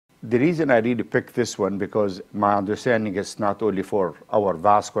the reason I really picked this one, because my understanding is not only for our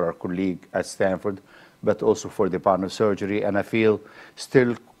vascular colleague at Stanford, but also for the Department of Surgery, and I feel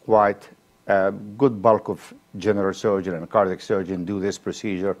still quite a good bulk of general surgeon and cardiac surgeon do this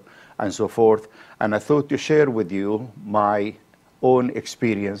procedure and so forth. And I thought to share with you my own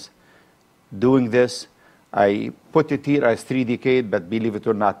experience doing this. I put it here as 3 decades, but believe it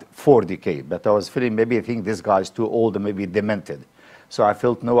or not, 4 decades. But I was feeling maybe I think this guy's too old and maybe demented. So I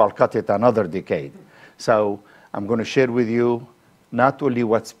felt, no, I'll cut it another decade. So I'm going to share with you not only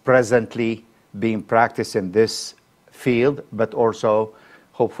what's presently being practiced in this field, but also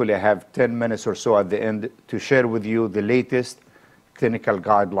hopefully I have 10 minutes or so at the end to share with you the latest clinical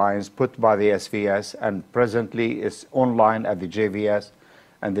guidelines put by the SVS, and presently is online at the JVS,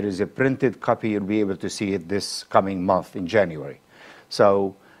 and there is a printed copy. You'll be able to see it this coming month in January.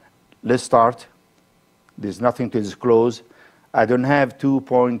 So let's start. There's nothing to disclose. I don't have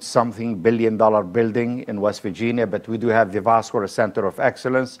 $2-point-something billion building in West Virginia, but we do have the Vascular Center of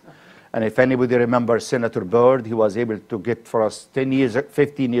Excellence. And if anybody remembers Senator Byrd, he was able to get for us 15 years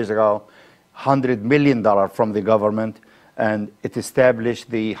ago, $100 million from the government, and it established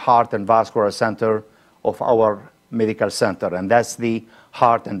the Heart and Vascular Center of our medical center. And that's the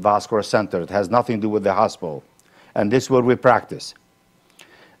Heart and Vascular Center. It has nothing to do with the hospital. And this is where we practice.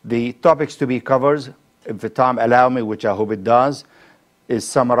 The topics to be covered, if the time allows me, which I hope it does, is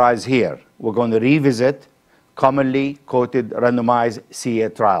summarized here. We're going to revisit commonly quoted randomized CA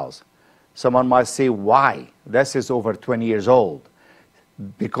trials. Someone might say, why? This is over 20 years old.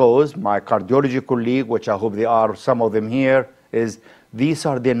 Because my cardiology colleague, which I hope they are, some of them here, is these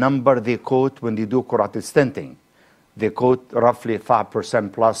are the number they quote when they do carotid stenting. They quote roughly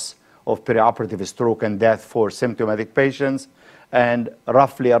 5% plus of perioperative stroke and death for symptomatic patients, and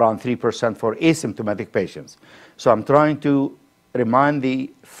roughly around 3% for asymptomatic patients. So I'm trying to remind the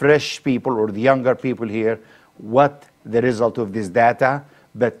fresh people or the younger people here what the result of this data,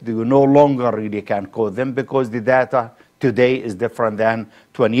 but you no longer really can quote them because the data today is different than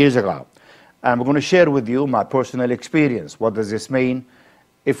 20 years ago. And I'm going to share with you my personal experience. What does this mean?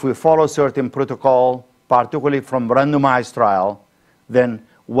 If we follow certain protocol, particularly from randomized trial, then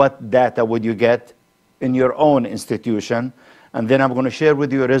what data would you get in your own institution? And then I'm going to share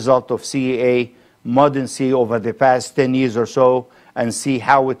with you a result of CEA modern CA over the past 10 years or so and see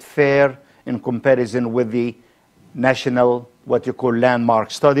how it fared in comparison with the national, what you call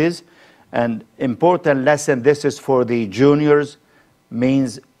landmark studies. And important lesson, this is for the juniors,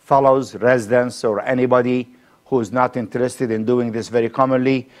 means fellows, residents, or anybody who's not interested in doing this very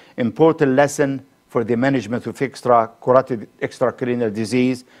commonly. Important lesson for the management of carotid extracranial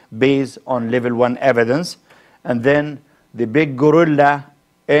disease based on level 1 evidence. And then the big gorilla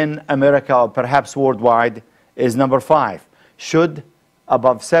in America, or perhaps worldwide, is number 5. Should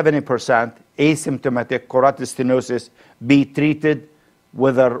above 70% asymptomatic carotid stenosis be treated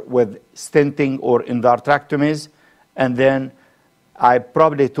whether with stenting or endarterectomies? And then I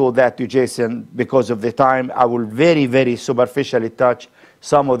probably told that to Jason because of the time. I will very, very superficially touch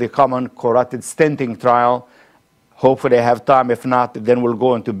some of the common carotid stenting trial. Hopefully I have time. If not, then we'll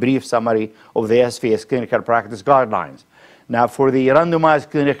go into brief summary of the SVS clinical practice guidelines. Now for the randomized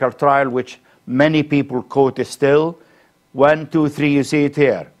clinical trial, which many people quote still, 1, 2, 3, you see it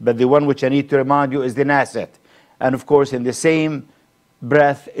here. But the one which I need to remind you is the NACET. And of course, in the same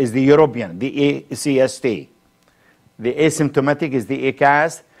breath is the European, the ACST. The asymptomatic is the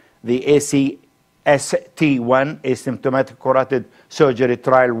ACAS, the ACST1, asymptomatic carotid surgery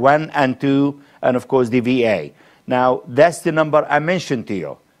trial 1 and 2, and of course the VA. Now, that's the number I mentioned to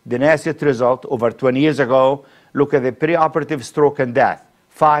you. The NACET result over 20 years ago, look at the preoperative stroke and death,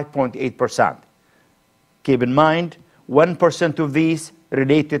 5.8%. Keep in mind, 1% of these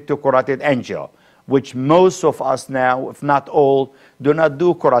related to carotid angio, which most of us now, if not all, do not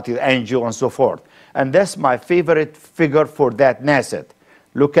do carotid angio and so forth. And that's my favorite figure for that NACET.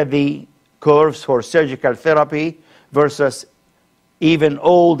 Look at the curves for surgical therapy versus even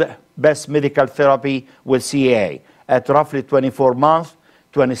old best medical therapy with CA at roughly 24 months,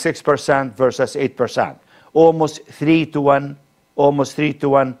 26% versus 8%. Almost 3 to 1, almost 3 to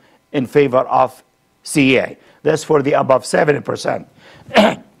 1 in favor of CA. That's for the above 70%.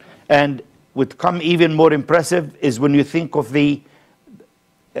 And what come even more impressive is when you think of the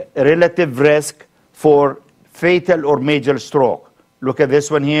relative risk for fatal or major stroke. Look at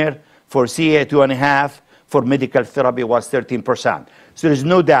this one here. For CA 2.5, for medical therapy was 13%. So there's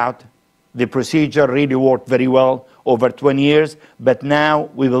no doubt the procedure really worked very well over 20 years, but now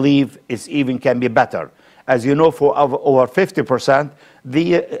we believe it even can be better. As you know, for over 50%,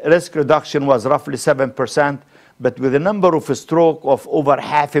 the risk reduction was roughly 7%, But with a number of stroke of over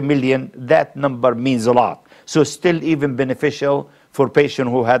 500,000, that number means a lot. So still even beneficial for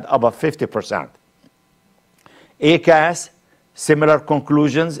patients who had above 50%. ACAS, similar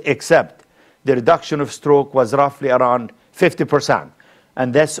conclusions, except the reduction of stroke was roughly around 50%.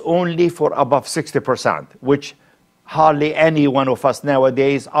 And that's only for above 60%, which hardly any one of us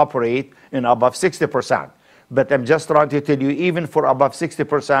nowadays operate in above 60%. But I'm just trying to tell you, even for above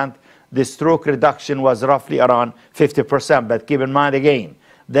 60%, the stroke reduction was roughly around 50%. But keep in mind again,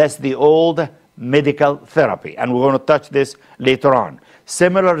 that's the old medical therapy. And we're going to touch this later on.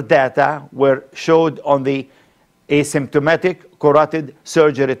 Similar data were showed on the asymptomatic carotid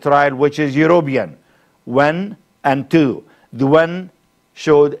surgery trial, which is European 1 and 2. The 1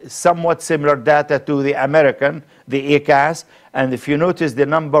 showed somewhat similar data to the American, the ACAS. And if you notice, the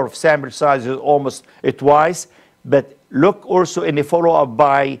number of sample sizes almost twice. But look also in the follow-up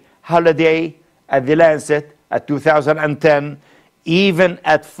by Holiday at the Lancet at 2010, even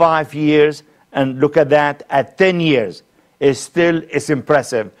at 5 years, and look at that at 10 years, it's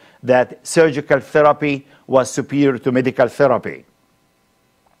impressive that surgical therapy was superior to medical therapy.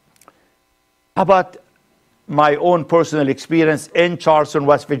 How about my own personal experience in Charleston,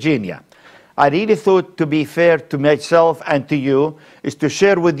 West Virginia? I really thought, to be fair to myself and to you, is to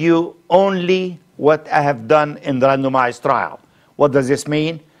share with you only what I have done in the randomized trial. What does this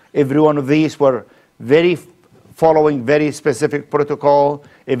mean? Every one of these were following very specific protocol.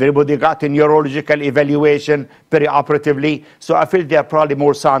 Everybody got a neurological evaluation perioperatively. So I feel they're probably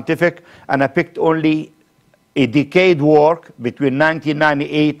more scientific. And I picked only a decade work between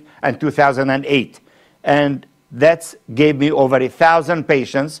 1998 and 2008. And that gave me over 1,000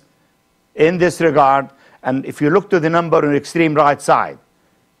 patients in this regard. And if you look to the number on the extreme right side,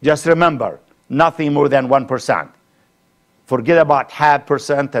 just remember, nothing more than 1%. Forget about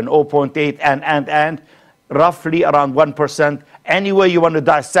 0.5% and 0.8 and roughly around 1%, any way you want to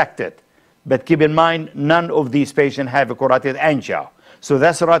dissect it. But keep in mind, none of these patients have a carotid angio. So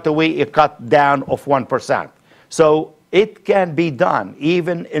that's right away a cut down of 1%. So it can be done,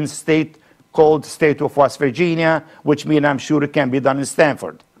 even in state called State of West Virginia, which means I'm sure it can be done in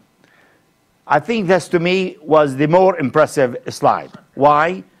Stanford. I think this, to me, was the more impressive slide.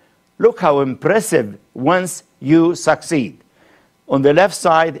 Why? Look how impressive once you succeed. On the left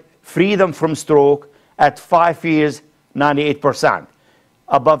side, freedom from stroke at 5 years, 98%.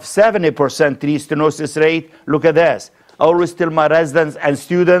 Above 70% restenosis rate. Look at this. I always tell my residents and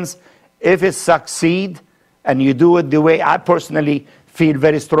students, if it succeeds and you do it the way I personally feel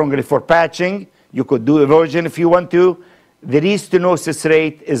very strongly for patching, you could do a version if you want to, the restenosis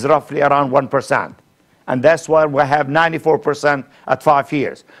rate is roughly around 1%. And that's why we have 94% at 5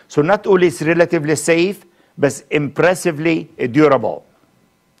 years. So not only is it relatively safe, but impressively durable.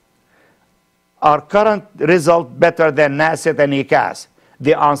 Are current result better than NASIT and ACAS?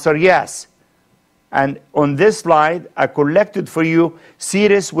 The answer, yes. And on this slide, I collected for you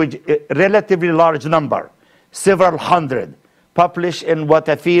series with a relatively large number, several hundred, published in what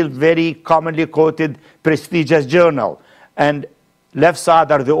I feel very commonly quoted prestigious journal. And left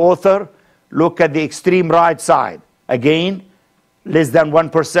side are the author. Look at the extreme right side. Again, less than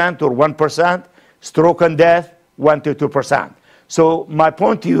 1% or 1%. Stroke and death, 1 to 2%. So my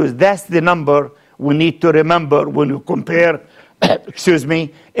point to you is that's the number we need to remember when you compare, excuse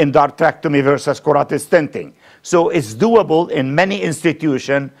me, endarterectomy versus carotid stenting. So it's doable in many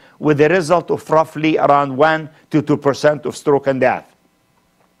institutions with a result of roughly around 1 to 2% of stroke and death.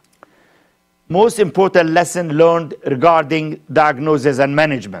 Most important lesson learned regarding diagnosis and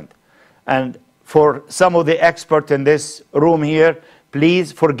management. And for some of the experts in this room here,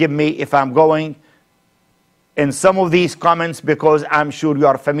 please forgive me if I'm going in some of these comments because I'm sure you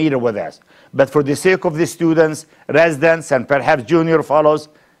are familiar with this. But for the sake of the students, residents, and perhaps junior fellows,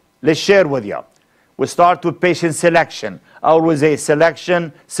 let's share with you. We start with patient selection. I always say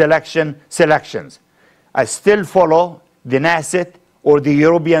selection, selection, selections. I still follow the NASIT or the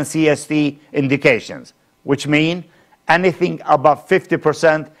European CST indications, which mean anything above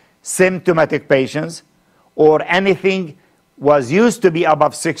 50% symptomatic patients, or anything was used to be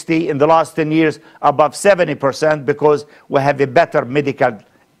above 60, in the last 10 years above 70%, because we have a better medical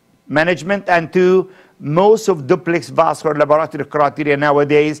management. And two, most of duplex vascular laboratory criteria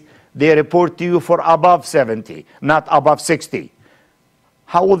nowadays, they report to you for above 70, not above 60.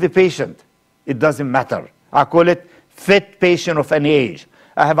 How old the patient? It doesn't matter. I call it fit patient of any age.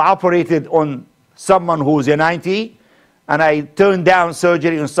 I have operated on someone who's a 90, and I turned down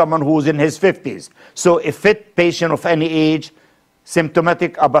surgery on someone who's in his 50s. So a fit patient of any age,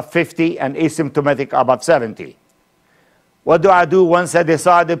 symptomatic above 50 and asymptomatic above 70. What do I do once I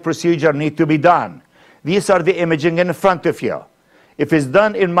decide the procedure needs to be done? These are the imaging in front of you. If it's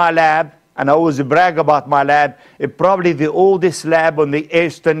done in my lab, and I always brag about my lab, it's probably the oldest lab on the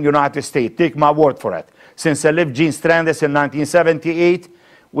eastern United States. Take my word for it. Since I left Gene Strandis in 1978,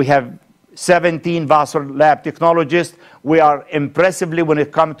 we have 17 vascular lab technologists. We are impressively when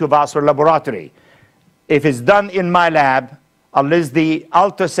it comes to vascular laboratory. If it's done in my lab, unless the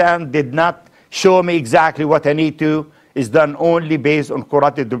ultrasound did not show me exactly what I need to, it's done only based on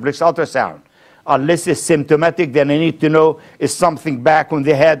carotid duplex ultrasound. Unless it's symptomatic, then I need to know is something back on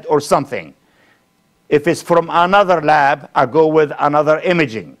the head or something. If it's from another lab, I go with another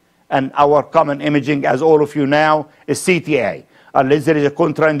imaging. And our common imaging, as all of you know, is CTA. Unless there is a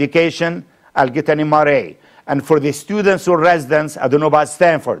contraindication, I'll get an MRA. And for the students or residents, I don't know about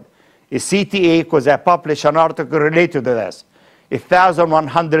Stanford, is CTA, because I published an article related to this,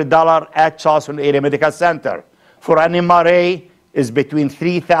 $1,100 at Charleston Area Medical Center. For an MRA, is between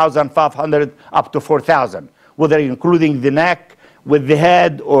 $3,500 up to $4,000, whether including the neck with the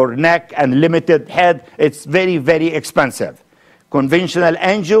head or neck and limited head. It's very, very expensive. Conventional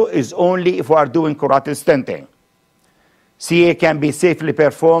angio is only if we are doing carotid stenting. CA can be safely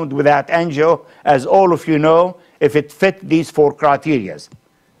performed without angio, as all of you know, if it fits these 4 criteria.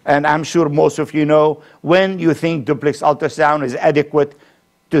 And I'm sure most of you know when you think duplex ultrasound is adequate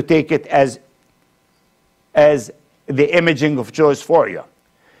to take it as the imaging of choice for you.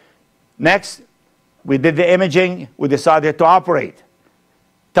 Next, we did the imaging, we decided to operate.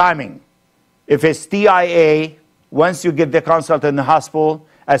 Timing. If it's TIA, once you get the consult in the hospital,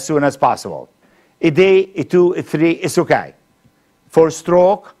 as soon as possible. A day, a 2, a 3, it's okay. For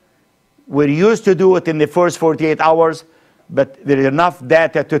stroke, we're used to do it in the first 48 hours, but there is enough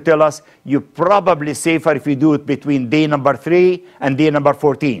data to tell us you're probably safer if you do it between day number 3 and day number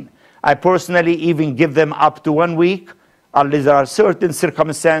 14. I personally even give them up to 1 week, unless there are certain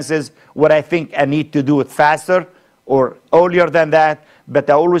circumstances where I think I need to do it faster or earlier than that. But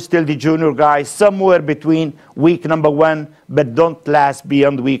I always tell the junior guys somewhere between week number 1, but don't last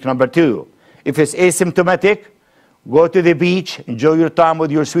beyond week number 2. If it's asymptomatic, go to the beach, enjoy your time with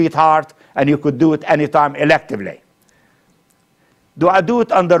your sweetheart, and you could do it anytime electively. Do I do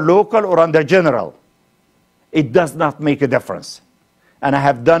it under local or under general? It does not make a difference. And I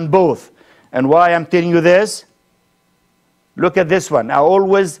have done both. And why I'm telling you this, look at this one. I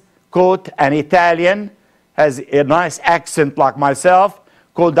always quote an Italian, has a nice accent like myself,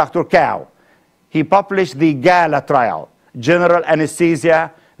 called Dr. Cow. He published the Gala trial, general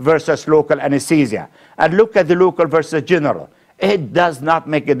anesthesia versus local anesthesia. And look at the local versus general. It does not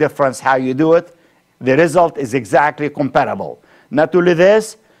make a difference how you do it. The result is exactly comparable. Not only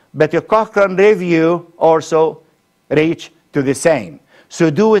this, but your Cochrane review also reach to the same. So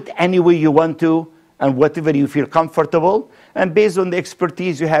do it any way you want to and whatever you feel comfortable and based on the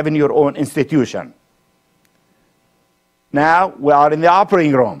expertise you have in your own institution. Now we are in the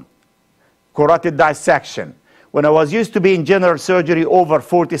operating room. Carotid dissection. When I was used to be in general surgery over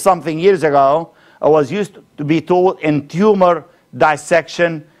 40-something years ago, I was used to be told in tumor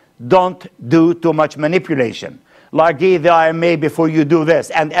dissection, don't do too much manipulation. Like give the IMA before you do this,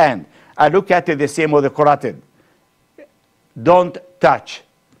 and end. I look at it the same with the carotid. Don't touch.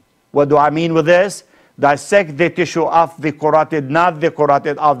 What do I mean with this? Dissect the tissue of the carotid, not the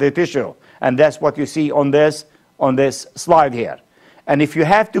carotid of the tissue. And that's what you see on this slide here. And if you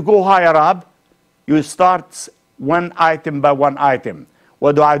have to go higher up, you start one item by one item.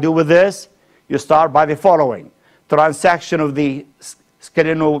 What do I do with this? You start by the following. Transection of the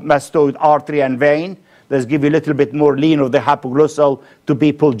scaenomastoid artery and vein. Let's give you a little bit more lean of the hypoglossal to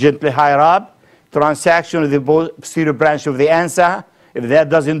be pulled gently higher up. Transection of the posterior branch of the ansa. If that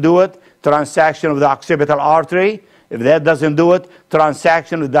doesn't do it, transection of the occipital artery. If that doesn't do it,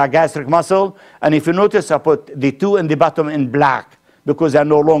 transection of the digastric muscle. And if you notice, I put the 2 in the bottom in black because I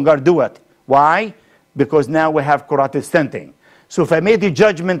no longer do it. Why? Because now we have carotid stenting. So if I made the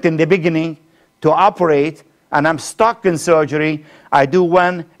judgment in the beginning to operate and I'm stuck in surgery, I do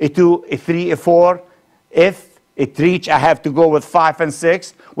 1, a 2, a 3, a 4. If it reach, I have to go with 5 and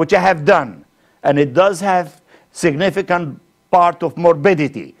 6, which I have done. And it does have significant part of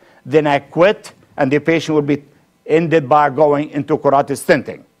morbidity. Then I quit, and the patient will be ended by going into carotid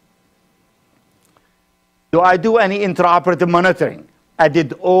stenting. Do I do any intraoperative monitoring? I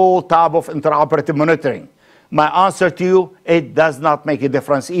did all type of intraoperative monitoring. My answer to you, it does not make a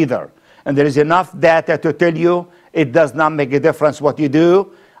difference either. And there is enough data to tell you it does not make a difference what you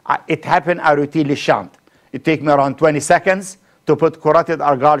do. It happened, I routinely shunt. It takes me around 20 seconds to put carotid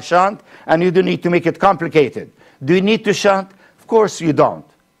argal shunt, and you don't need to make it complicated. Do you need to shunt? Of course you don't.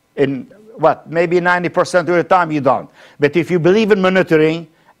 In what, maybe 90% of the time you don't. But if you believe in monitoring,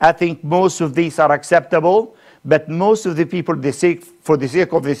 I think most of these are acceptable, but most of the people, for the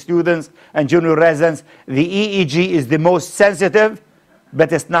sake of the students and junior residents, the EEG is the most sensitive,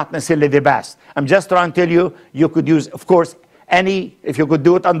 but it's not necessarily the best. I'm just trying to tell you, you could use, of course, if you could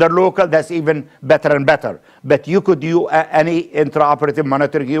do it under local, that's even better and better. But you could do any intraoperative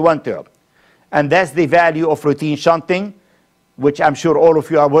monitoring you want to. And that's the value of routine shunting, which I'm sure all of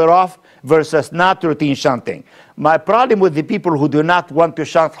you are aware of, versus not routine shunting. My problem with the people who do not want to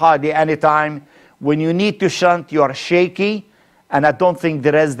shunt hardly any time, when you need to shunt, you are shaky, and I don't think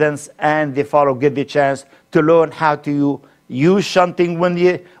the residents and the fellow get the chance to learn how to use shunting when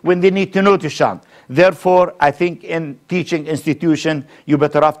they need to know to shunt. Therefore, I think in teaching institution, you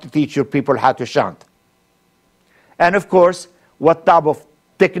better have to teach your people how to shunt. And of course, what type of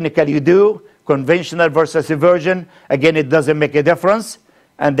technical you do, conventional versus eversion, again, it doesn't make a difference.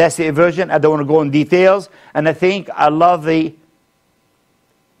 And that's the eversion. I don't want to go in details. And I think I love the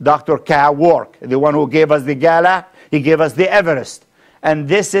Dr. Ka work, the one who gave us the gala, he gave us the Everest. And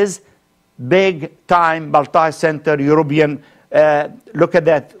this is big time multi-center European, look at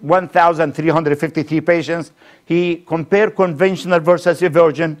that, 1,353 patients. He compared conventional versus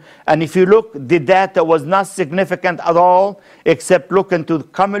eversion. And if you look, the data was not significant at all, except look into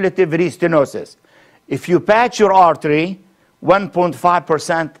cumulative restenosis. If you patch your artery,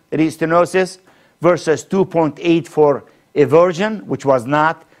 1.5% restenosis versus 2.8 for eversion, which was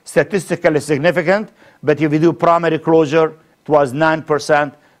not statistically significant, but if you do primary closure, it was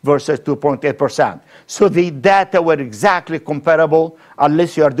 9% versus 2.8%. So the data were exactly comparable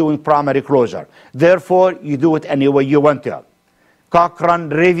unless you are doing primary closure. Therefore, you do it any way you want to. Cochrane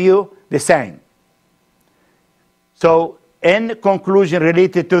review, the same. So in conclusion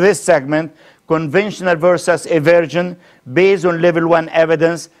related to this segment, conventional versus eversion, based on level 1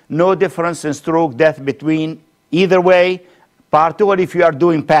 evidence, no difference in stroke death between either way, particularly if you are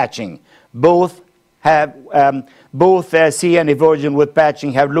doing patching. Both have C and eversion with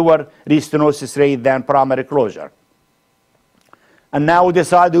patching have lower restenosis rate than primary closure. And now we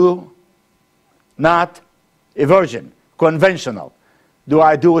decide to not eversion, conventional. Do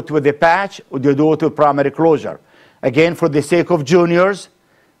I do it with the patch or do I do it with primary closure? Again, for the sake of juniors,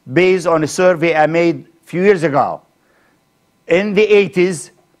 based on a survey I made a few years ago, in the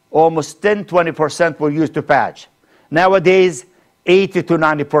 80s, almost 10-20% were used to patch. Nowadays, 80 to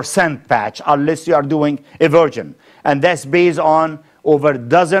 90% patch, unless you are doing eversion. And that's based on over a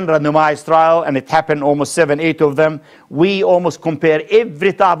dozen randomized trials, and it happened almost 7-8 of them. We almost compare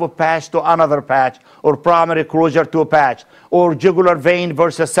every type of patch to another patch, or primary closure to a patch, or jugular vein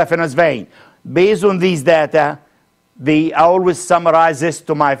versus saphenous vein. Based on these data, I always summarize this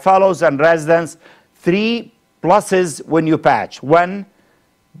to my fellows and residents. 3 pluses when you patch. 1,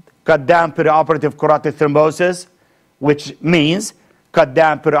 cut down perioperative carotid thrombosis, which means cut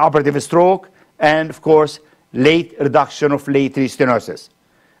down perioperative stroke, and of course, late reduction of late restenosis.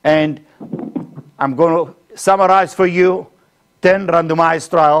 And I'm going to summarize for you 10 randomized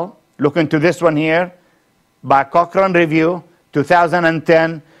trial. Look into this one here by Cochrane Review,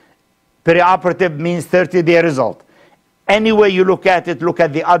 2010. Perioperative means 30-day result. Any way you look at it, look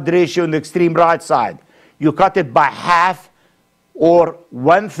at the odd ratio on the extreme right side. You cut it by half or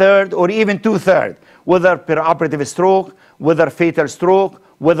 1/3 or even 2/3, whether perioperative stroke, whether fatal stroke,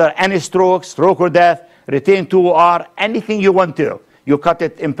 whether any stroke, stroke or death, retain 2OR, anything you want to. You cut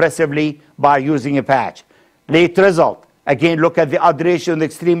it impressively by using a patch. Late result, again, look at the odd ratio on the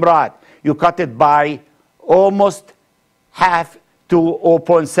extreme right. You cut it by almost half to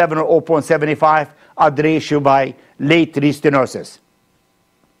 0.7 or 0.75 odd ratio by late restenosis.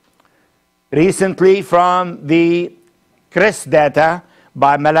 Recently, from the CRIS data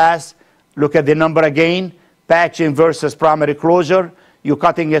by Malas, look at the number again, patching versus primary closure. You're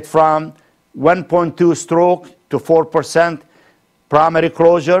cutting it from 1.2 stroke to 4% primary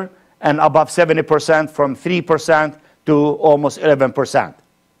closure, and above 70% from 3% to almost 11%.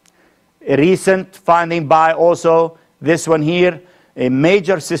 A recent finding by also this one here, a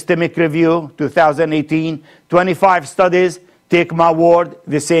major systemic review, 2018, 25 studies, take my word,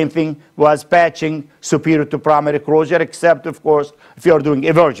 the same thing was patching superior to primary closure, except, of course, if you're doing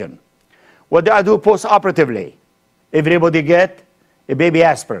eversion. What do I do post-operatively? Everybody get a baby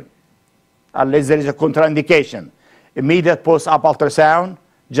aspirin, unless there is a contraindication. Immediate post-op ultrasound,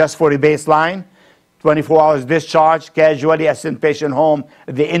 just for a baseline. 24 hours discharge, casually send patient home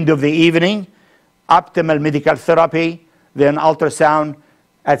at the end of the evening. Optimal medical therapy, then ultrasound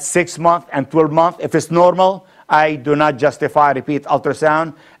at 6 months and 12 months. If it's normal, I do not justify repeat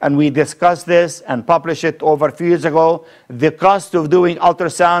ultrasound. And we discussed this and published it over a few years ago. The cost of doing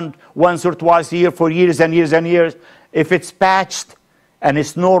ultrasound once or twice a year for years and years and years, if it's patched, and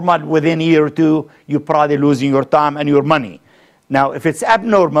it's normal within a year or two, you're probably losing your time and your money. Now, if it's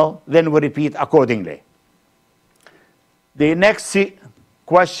abnormal, then we repeat accordingly. The next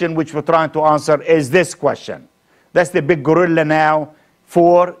question which we're trying to answer is this question. That's the big gorilla now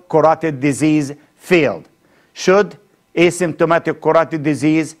for carotid disease field. Should asymptomatic carotid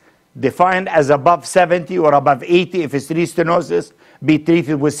disease defined as above 70 or above 80 if it's restenosis be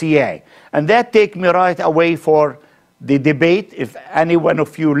treated with CA? And that takes me right away for the debate, if any one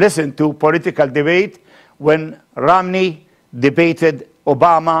of you listen to political debate, when Romney debated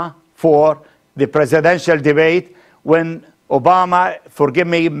Obama for the presidential debate, when Obama, forgive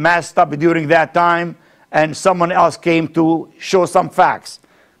me, messed up during that time, and someone else came to show some facts.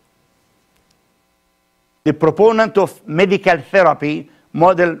 The proponent of medical therapy,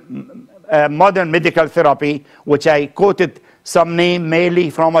 modern medical therapy, which I quoted some name mainly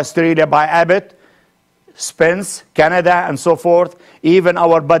from Australia by Abbott, Spence, Canada, and so forth. Even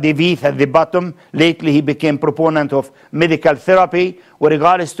our buddy Veith at the bottom, lately he became proponent of medical therapy.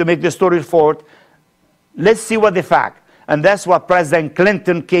 Regardless, to make the story short, let's see what the fact. And that's what President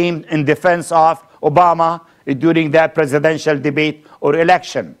Clinton came in defense of Obama during that presidential debate or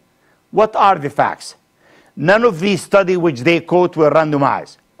election. What are the facts? None of these studies which they quote were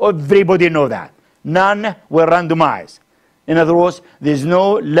randomized. Everybody knows that. None were randomized. In other words, there's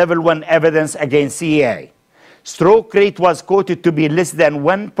no level 1 evidence against CEA. Stroke rate was quoted to be less than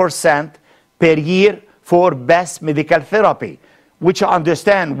 1% per year for best medical therapy, which I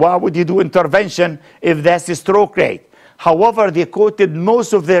understand. Why would you do intervention if that's the stroke rate? However, they quoted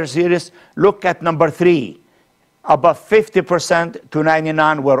most of their series. Look at number 3. Above 50% to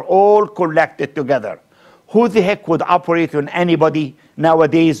 99 were all collected together. Who the heck would operate on anybody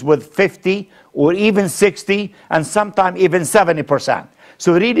nowadays with 50 or even 60 and sometimes even 70%?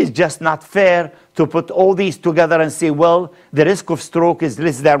 So it really is just not fair to put all these together and say, well, the risk of stroke is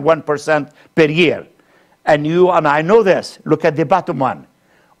less than 1% per year. And you and I know this. Look at the bottom one.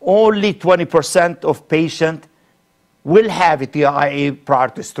 Only 20% of patients will have a TIA prior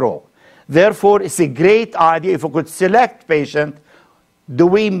to stroke. Therefore, it's a great idea if we could select patients. Do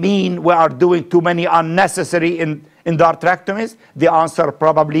we mean we are doing too many unnecessary endarterectomies? The answer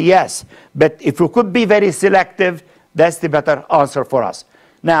probably yes. But if we could be very selective, that's the better answer for us.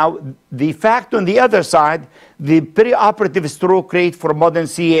 Now, the fact on the other side, the preoperative stroke rate for modern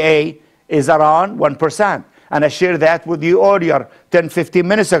CAA is around 1%. And I shared that with you earlier, 10, 15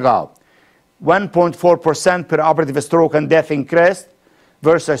 minutes ago. 1.4% preoperative stroke and death in CREST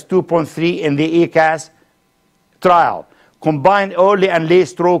versus 2.3 in the ECAS trial. Combined early and late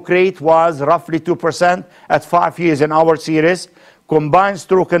stroke rate was roughly 2% at 5 years in our series. Combined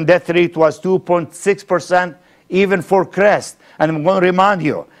stroke and death rate was 2.6% even for CREST. And I'm going to remind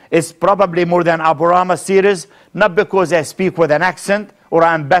you, it's probably more than AbuRahma series, not because I speak with an accent or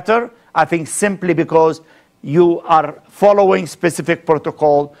I'm better. I think simply because you are following specific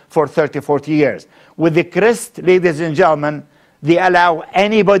protocol for 30, 40 years. With the CREST, ladies and gentlemen, they allow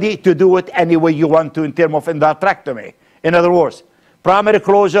anybody to do it any way you want to in terms of endarterectomy. In other words, primary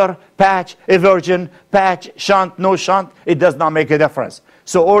closure, patch, eversion, patch, shunt, no shunt, it does not make a difference.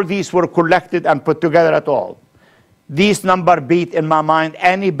 So all these were collected and put together at all. These numbers beat, in my mind,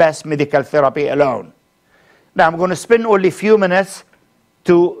 any best medical therapy alone. Now, I'm going to spend only a few minutes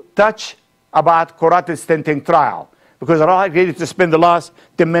to touch about carotid stenting trial, because I'm ready to spend the last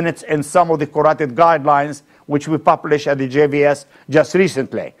 10 minutes in some of the carotid guidelines which we published at the JVS just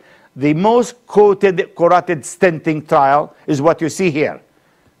recently. The most quoted carotid stenting trial is what you see here.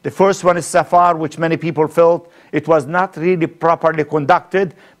 The first one is SAPPHIRE, which many people felt it was not really properly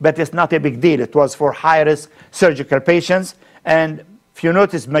conducted, but it's not a big deal. It was for high-risk surgical patients, and if you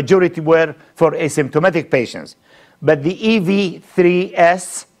notice, majority were for asymptomatic patients. But the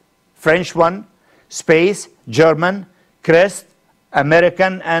EV3S, French one, Space, German, CREST,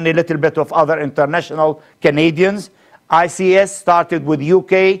 American, and a little bit of other international Canadians. ICS started with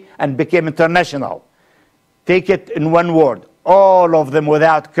UK and became international. Take it in one word. All of them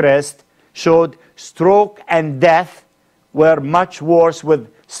without CREST showed stroke and death were much worse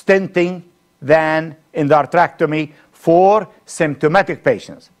with stenting than endarterectomy for symptomatic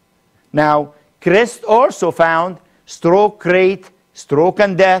patients. Now, CREST also found stroke rate, stroke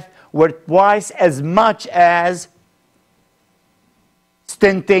and death were twice as much as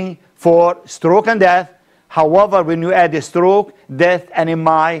stenting for stroke and death. However, when you add a stroke, death, and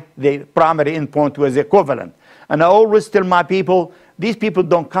MI, the primary endpoint was equivalent. And I always tell my people, these people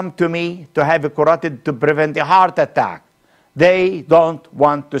don't come to me to have a carotid to prevent a heart attack. They don't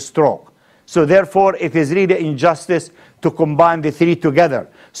want to stroke. So therefore, it is really injustice to combine the three together.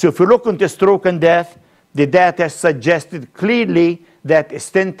 So if you look into stroke and death, the data suggested clearly that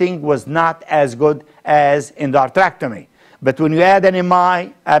stenting was not as good as endarterectomy. But when you add an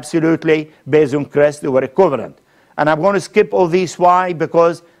MI, absolutely, based on CREST, they were equivalent. And I'm going to skip all these. Why?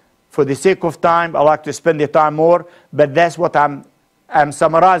 Because for the sake of time, I like to spend the time more, but that's what I'm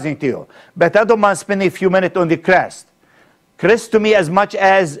summarizing to you. But I don't mind spending a few minutes on the CREST. CREST to me, as much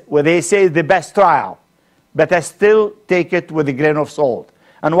as what they say is the best trial, but I still take it with a grain of salt.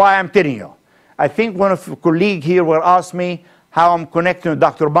 And why I'm telling you? I think one of your colleagues here will ask me how I'm connecting with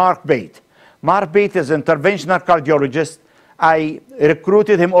Dr. Mark Bate. Mark Bate is an interventional cardiologist. I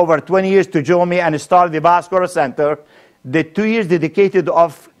recruited him over 20 years to join me and started the Vascular Center. The 2 years dedicated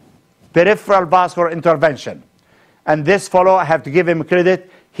of peripheral vascular intervention. And this fellow, I have to give him credit,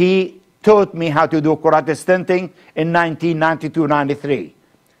 he taught me how to do carotid stenting in 1992-93.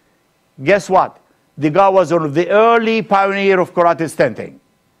 Guess what? The guy was one of the early pioneers of carotid stenting.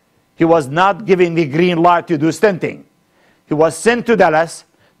 He was not given the green light to do stenting. He was sent to Dallas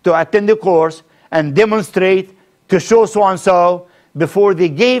to attend the course and demonstrate to show so-and-so before they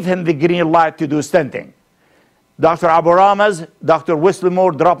gave him the green light to do stenting. Dr. AbuRahma's, Dr. Wesley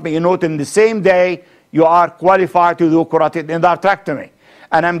Moore dropped me a note in the same day, you are qualified to do carotid endarterectomy.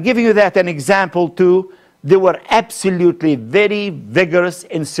 And I'm giving you that an example too. They were absolutely very vigorous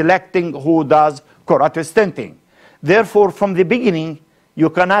in selecting who does carotid stenting. Therefore, from the beginning, you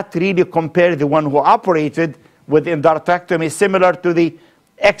cannot really compare the one who operated with endarterectomy similar to the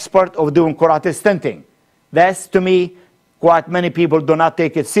expert of doing carotid stenting. That's, to me, quite many people do not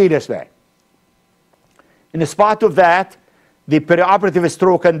take it seriously. In spite of that, the perioperative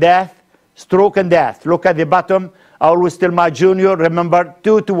stroke and death, look at the bottom. I always tell my junior, remember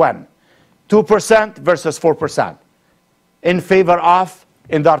 2 to 1, 2% versus 4% in favor of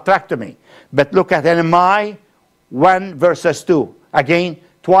endarterectomy. But look at MI, 1 versus 2. Again,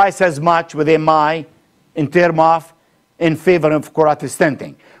 twice as much with MI in terms of in favor of carotid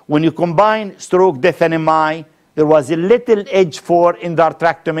stenting. When you combine stroke, death, and MI, there was a little edge for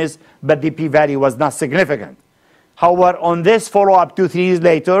endarterectomies, but the p-value was not significant. However, on this follow-up 2-3 years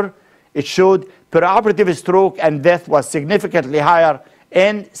later, it showed perioperative stroke and death was significantly higher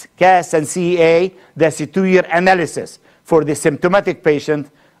in CAS and CEA. That's a 2-year analysis for the symptomatic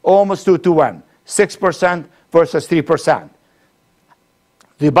patient, almost 2 to 1, 6% versus 3%.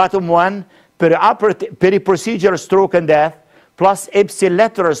 The bottom one, peri-procedural stroke and death plus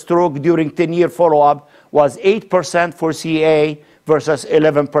ipsilateral stroke during 10-year follow-up was 8% for CEA versus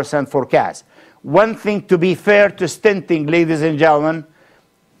 11% for CAS. One thing to be fair to stenting, ladies and gentlemen,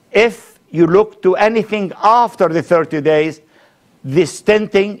 if you look to anything after the 30 days, the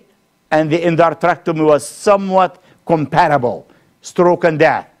stenting and the endarterectomy was somewhat comparable, stroke and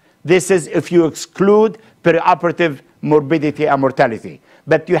death. This is if you exclude perioperative morbidity and mortality.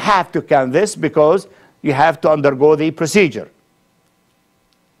 But you have to count this because you have to undergo the procedure.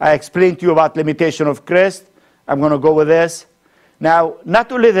 I explained to you about limitation of CREST. I'm going to go with this. Now,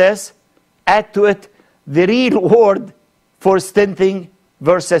 not only this, add to it the real word for stenting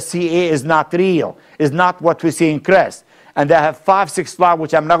versus CA is not real, is not what we see in CREST. And I have 5-6 slides,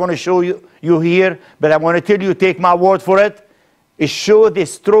 which I'm not going to show you here, but I'm going to tell you, take my word for it. It showed the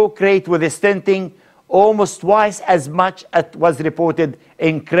stroke rate with the stenting almost twice as much as was reported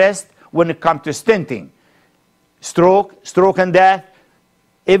in CREST when it comes to stenting. Stroke and death,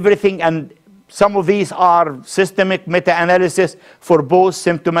 everything, and some of these are systemic meta-analysis for both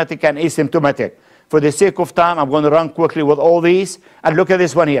symptomatic and asymptomatic. For the sake of time, I'm going to run quickly with all these. And look at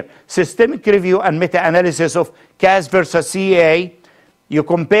this one here. Systemic review and meta-analysis of CAS versus CA. You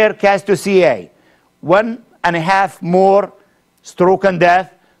compare CAS to CA. 1.5 more stroke and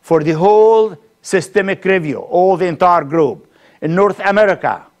death for the whole systemic review, all the entire group. In North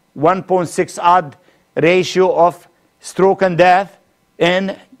America, 1.6 odd ratio of stroke and death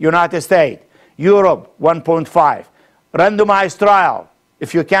in United States. Europe, 1.5. Randomized trial,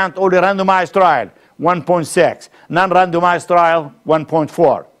 if you count only randomized trial, 1.6. Non-randomized trial,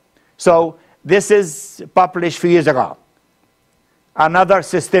 1.4. So this is published a few years ago. Another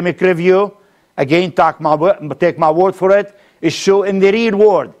systemic review, again, take my word for it, is show in the real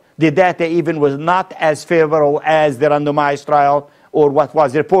world the data even was not as favorable as the randomized trial or what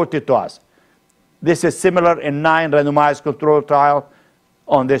was reported to us. This is similar in 9 randomized control trial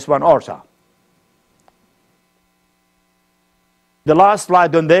on this one also. The last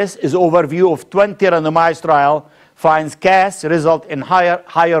slide on this is overview of 20 randomized trial finds CAS result in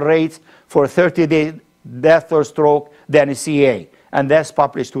higher rates for 30-day death or stroke than CA. And that's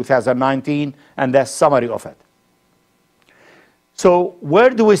published 2019, and that's summary of it. So where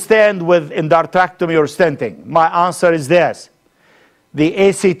do we stand with endarterectomy or stenting? My answer is this. The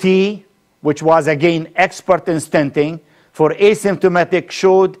ACT, which was again expert in stenting, for asymptomatic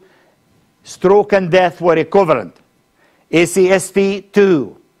showed stroke and death were equivalent.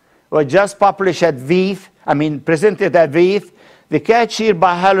 ACST2 was just published at presented at VIF. The catch here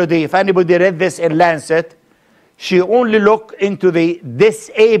by Halliday, if anybody read this in Lancet, she only looked into the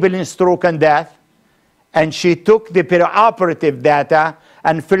disabling stroke and death, and she took the perioperative data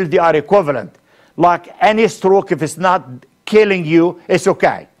and felt they are equivalent. Like any stroke, if it's not killing you, it's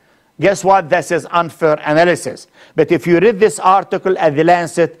okay. Guess what? This is unfair analysis. But if you read this article at the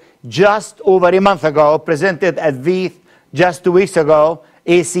Lancet just over a month ago, presented at VIF just 2 weeks ago,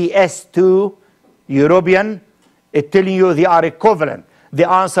 ACS2 European, it's telling you they are equivalent. The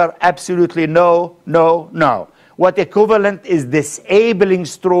answer, absolutely no, no, no. What equivalent is disabling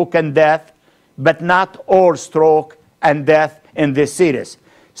stroke and death, but not all stroke and death in this series.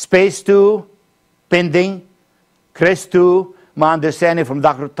 Space 2, pending. CRIS 2, my understanding from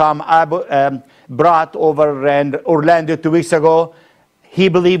Dr. Tom brought over in Orlando 2 weeks ago, he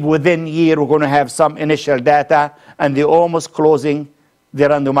believed within a year we're going to have some initial data, and they're almost closing the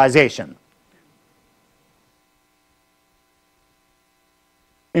randomization.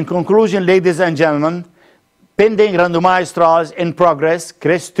 In conclusion, ladies and gentlemen, pending randomized trials in progress,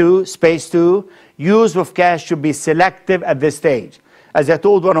 CRIS 2, SPACE 2, use of cash should be selective at this stage. As I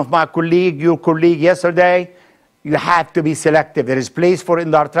told one of my colleagues, your colleague yesterday, you have to be selective. There is place for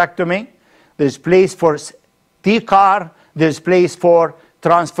endarterectomy, there is place for TCAR, there is place for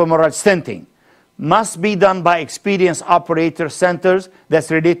transfemoral stenting. Must be done by experienced operator centers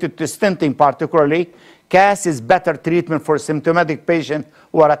that's related to stenting particularly. CAS is better treatment for symptomatic patients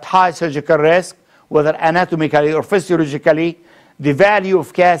who are at high surgical risk, whether anatomically or physiologically. The value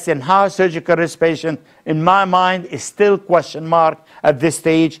of CAS in high surgical risk patients, in my mind, is still question mark at this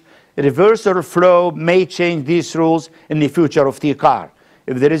stage. Reversal flow may change these rules in the future of TCAR.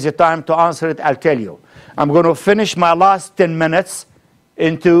 If there is a time to answer it, I'll tell you. I'm going to finish my last 10 minutes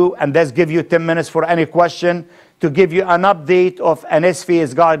and let's give you 10 minutes for any question, to give you an update of an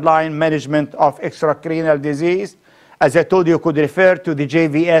SVS guideline management of extracranial disease. As I told you, you could refer to the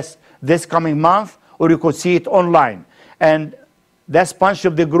JVS this coming month, or you could see it online. And that's bunch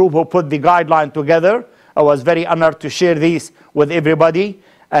of the group who put the guideline together. I was very honored to share these with everybody.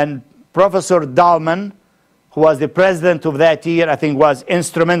 And Professor Dahlman, who was the president of that year, I think was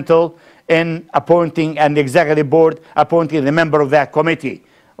instrumental in appointing, and the executive board appointing the member of that committee.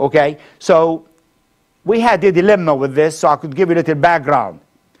 Okay, so we had a dilemma with this, so I could give you a little background.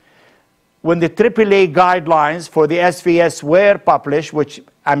 When the AAA guidelines for the SVS were published, which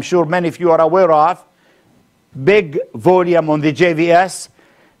I'm sure many of you are aware of, big volume on the JVS,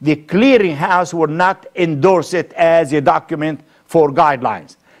 the clearinghouse would not endorse it as a document for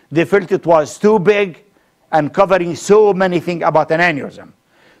guidelines. They felt it was too big and covering so many things about an aneurysm.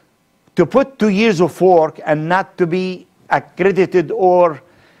 To put 2 years of work and not to be accredited or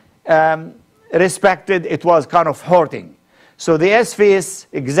respected, it was kind of hurting. So the SVS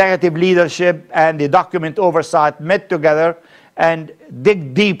executive leadership and the document oversight met together and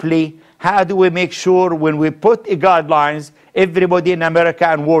dig deeply. How do we make sure when we put the guidelines, everybody in America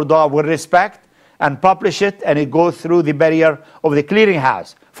and world will respect and publish it, and it goes through the barrier of the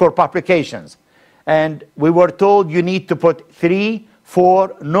clearinghouse for publications? And we were told you need to put 3,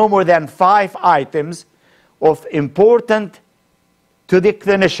 4, no more than 5 items of important to the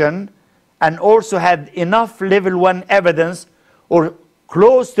clinician, and also had enough level 1 evidence or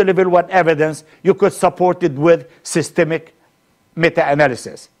close to level 1 evidence you could support it with systemic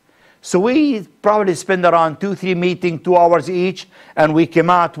meta-analysis. So we probably spent around 2-3 meetings, 2 hours each, and we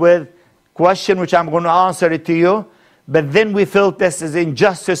came out with question which I'm going to answer it to you. But then we felt this is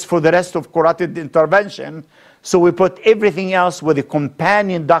injustice for the rest of carotid intervention, so we put everything else with a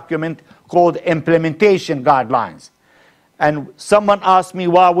companion document called implementation guidelines. And someone asked me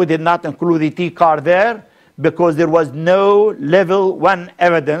why we did not include the TCAR there, because there was no level 1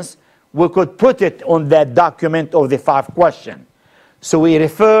 evidence. We could put it on that document of the 5 questions. So we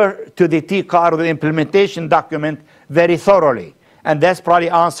refer to the TCAR, the implementation document, very thoroughly. And that's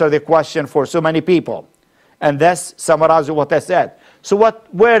probably answered the question for so many people. And that's summarizing what I said. So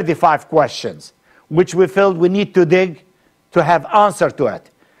what were the 5 questions which we felt we need to dig to have answer to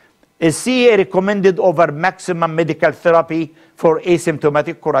it? Is CA recommended over maximum medical therapy for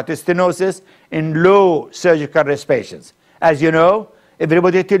asymptomatic carotid stenosis in low surgical risk patients? As you know,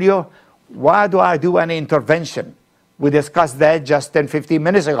 everybody tell you, why do I do any intervention? We discussed that just 10-15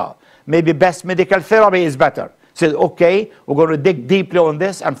 minutes ago. Maybe best medical therapy is better. So, okay, we're going to dig deeply on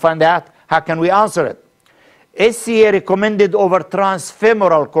this and find out how can we answer it. Is CA recommended over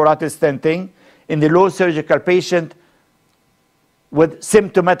transfemoral carotid stenting in the low surgical patient with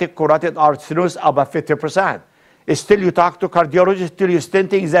symptomatic carotid artery stenosis above 50%? Still you talk to cardiologists, still your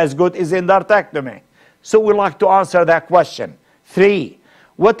stenting is as good as endarterectomy. So we like to answer that question. 3,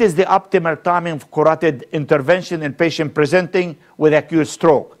 what is the optimal timing of carotid intervention in patient presenting with acute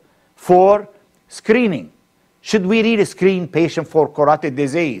stroke? 4, screening. Should we really screen patient for carotid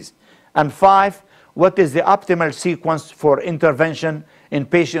disease? And 5, what is the optimal sequence for intervention in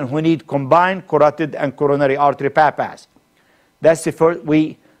patients who need combined carotid and coronary artery bypass? That's the first.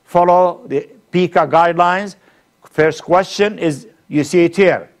 We follow the PICA guidelines. First question is, you see it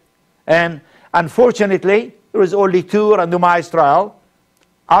here. And unfortunately, there was only 2 randomized trials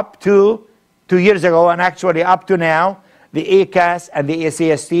up to 2 years ago, and actually up to now, the ACAS and the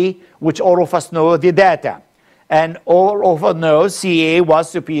ACST, which all of us know the data. And all of us know CA was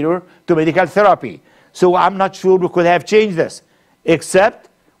superior to medical therapy. So I'm not sure we could have changed this, except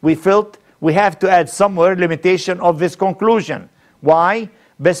we felt we have to add somewhere limitation of this conclusion. Why?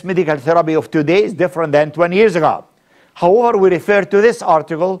 Best medical therapy of today is different than 20 years ago. However, we refer to this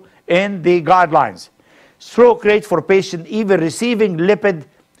article in the guidelines. Stroke rate for patients even receiving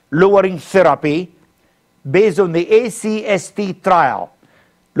lipid-lowering therapy based on the ACST trial.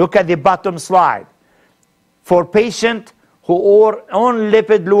 Look at the bottom slide. For patients who are on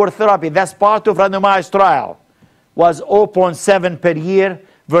lipid-lower therapy, that's part of randomized trial, was 0.7 per year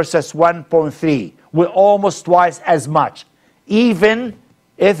versus 1.3. We're almost twice as much, even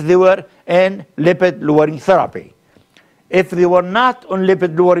if they were in lipid-lowering therapy. If they were not on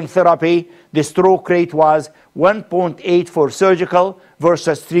lipid-lowering therapy, the stroke rate was 1.8 for surgical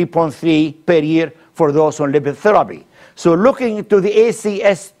versus 3.3 per year for those on lipid therapy. So looking into the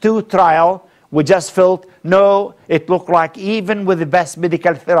ACS2 trial, we just felt, no, it looked like even with the best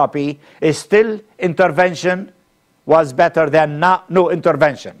medical therapy, still intervention was better than no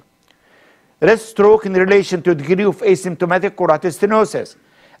intervention. Risk stroke in relation to degree of asymptomatic carotid stenosis.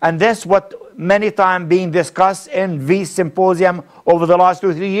 And that's what many times being discussed in VIS symposium over the last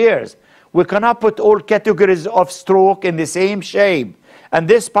 2 or 3 years. We cannot put all categories of stroke in the same shape. And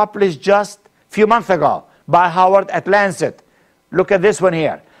this published just a few months ago by Howard at Lancet. Look at this one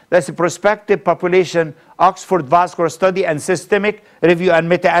here. That's a prospective population Oxford vascular study and systemic review and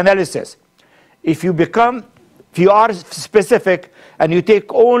meta-analysis. If you are specific and you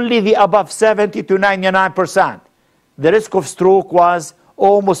take only the above 70 to 99%, the risk of stroke was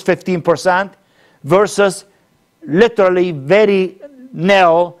almost 15% versus literally very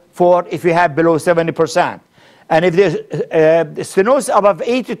nil for if you have below 70%. And if there's stenosis above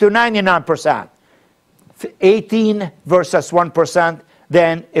 80 to 99%, 18 versus 1%,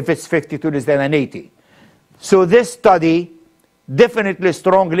 then if it's 52 less than 80. So this study definitely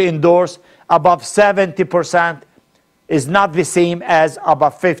strongly endorsed above 70% is not the same as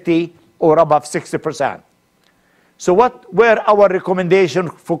above 50 or above 60%. So what were our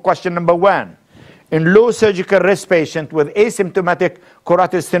recommendations for question number 1? In low surgical risk patient with asymptomatic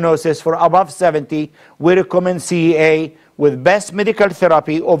carotid stenosis for above 70, we recommend CEA with best medical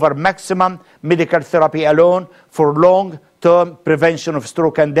therapy over maximum medical therapy alone for long-term prevention of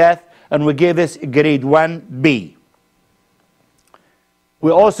stroke and death, and we gave this grade 1B.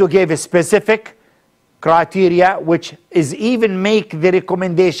 We also gave a specific criteria which is even make the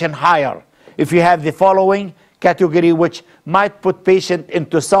recommendation higher. If you have the following category which might put patient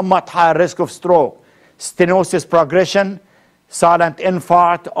into somewhat higher risk of stroke: stenosis progression, silent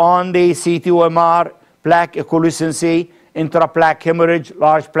infarct on the CT/OMR, plaque equiescency, intraplaque hemorrhage,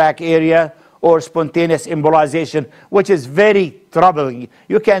 large plaque area, or spontaneous embolization, which is very troubling.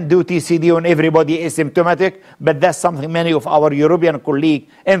 You can do TCD on everybody asymptomatic, but that's something many of our European colleagues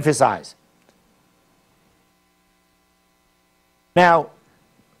emphasize. Now,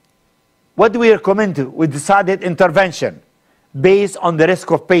 what do we recommend? We decided intervention based on the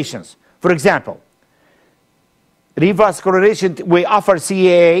risk of patients. For example, revascularization, we offer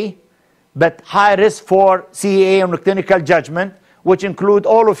CAA, but high risk for CAA on clinical judgment, which include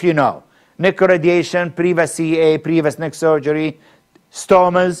all of you know, neck radiation, previous CAA, previous neck surgery,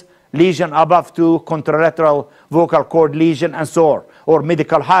 stomas, lesion above 2, contralateral vocal cord lesion, and so on, or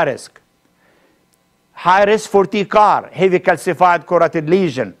medical high risk. High risk for TCAR, heavy calcified carotid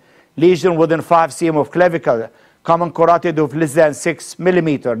lesion, lesion within 5 cm of clavicle, common carotid of less than 6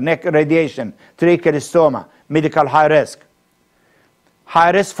 mm, neck radiation, tracheostoma, medical high risk.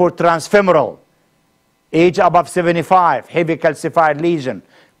 High risk for transfemoral, age above 75, heavy calcified lesion,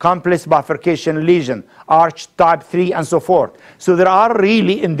 complex bifurcation lesion, arch type 3, and so forth. So there are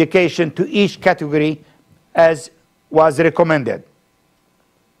really indications to each category as was recommended.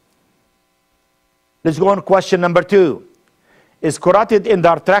 Let's go on to question number 2. Is carotid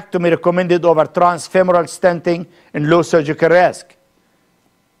endarterectomy recommended over transfemoral stenting in low surgical risk?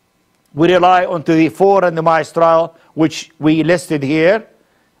 we rely on the 4 randomized trial, which we listed here,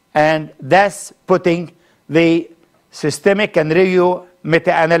 and that's putting the systemic and review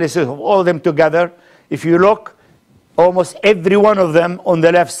meta-analysis of all of them together. If you look, almost every one of them on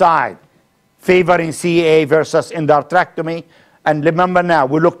the left side, favoring CA versus endarterectomy. And remember now,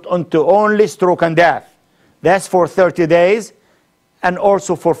 we looked into only stroke and death. That's for 30 days and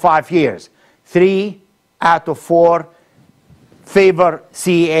also for 5 years. 3 out of 4 favor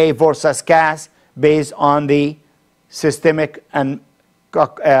CA versus CAS based on the systemic and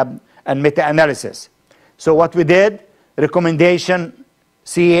meta-analysis. So what we did, recommendation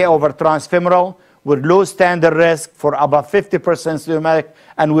CA over transfemoral with low standard risk for above 50% symptomatic,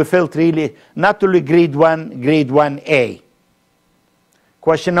 and we felt really not only grade 1, grade 1A.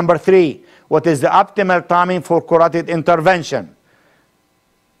 Question number 3, what is the optimal timing for carotid intervention?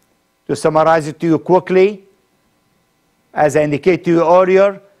 To summarize it to you quickly, as I indicated to you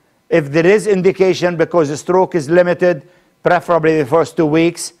earlier, if there is indication because the stroke is limited, preferably the first 2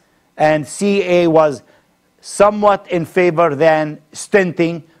 weeks, and CA was somewhat in favor than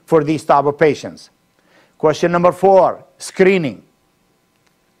stenting for these type of patients. Question number 4, screening.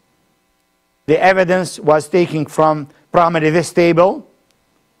 The evidence was taken from primarily this table.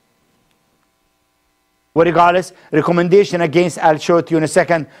 Well, regardless, recommendation against, I'll show it to you in a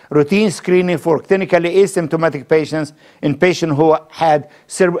second, routine screening for clinically asymptomatic patients in patients who have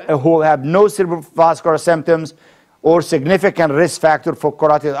no cerebrovascular symptoms or significant risk factor for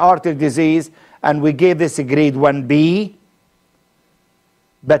carotid artery disease, and we gave this a grade 1B.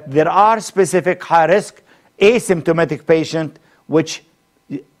 But there are specific high-risk asymptomatic patients which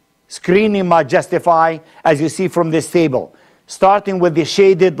screening might justify, as you see from this table, starting with the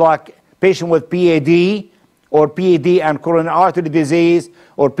shaded like patient with PAD or PAD and coronary artery disease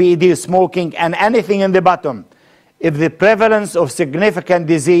or PAD smoking and anything in the bottom. If the prevalence of significant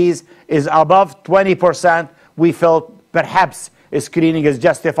disease is above 20%, we felt perhaps screening is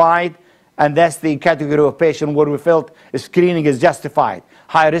justified, and that's the category of patient where we felt screening is justified.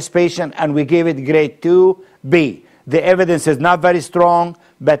 High-risk patient, and we gave it grade 2B. The evidence is not very strong,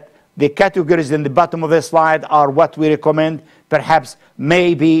 but the categories in the bottom of the slide are what we recommend. Perhaps,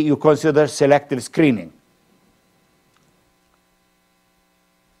 maybe you consider selective screening.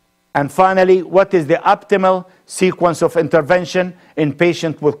 And finally, what is the optimal sequence of intervention in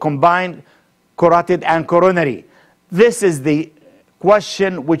patients with combined carotid and coronary? This is the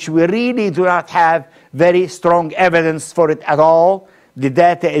question which we really do not have very strong evidence for it at all. The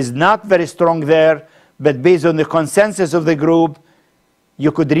data is not very strong there, but based on the consensus of the group,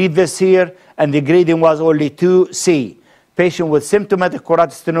 you could read this here, and the grading was only 2C. Patient with symptomatic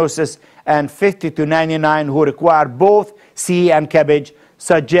carotid stenosis and 50 to 99 who require both CA and CABG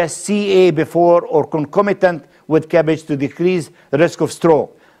suggest CA before or concomitant with CABG to decrease the risk of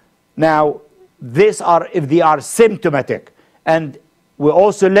stroke. Now, these are if they are symptomatic, and we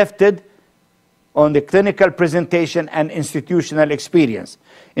also left it on the clinical presentation and institutional experience.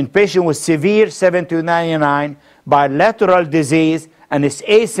 In patients with severe 7 to 99 bilateral disease and is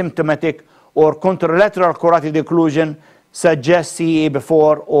asymptomatic or contralateral carotid occlusion, suggest CA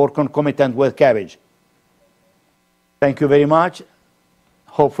before or concomitant with CABG. Thank you very much.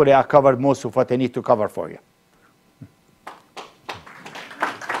 Hopefully I covered most of what I need to cover for you.